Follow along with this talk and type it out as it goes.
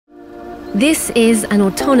This is an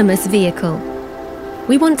autonomous vehicle.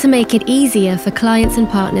 We want to make it easier for clients and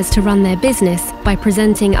partners to run their business by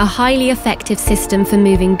presenting a highly effective system for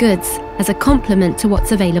moving goods as a complement to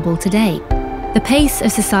what's available today. The pace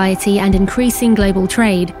of society and increasing global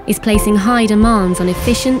trade is placing high demands on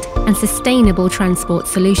efficient and sustainable transport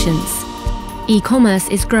solutions. E-commerce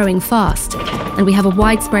is growing fast, and we have a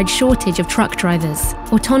widespread shortage of truck drivers.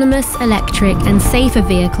 Autonomous, electric, and safer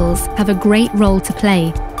vehicles have a great role to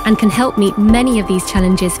play and can help meet many of these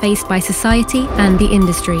challenges faced by society and the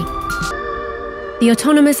industry. The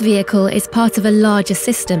autonomous vehicle is part of a larger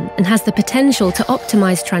system and has the potential to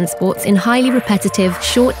optimize transports in highly repetitive,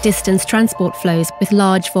 short-distance transport flows with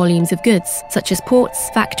large volumes of goods, such as ports,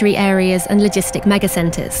 factory areas, and logistic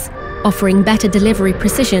megacenters, offering better delivery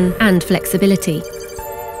precision and flexibility.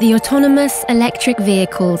 The autonomous electric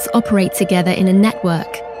vehicles operate together in a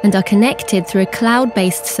network and are connected through a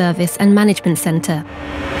cloud-based service and management center.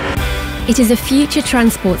 It is a future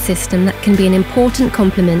transport system that can be an important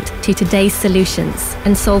complement to today's solutions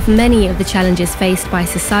and solve many of the challenges faced by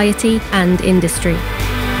society and industry.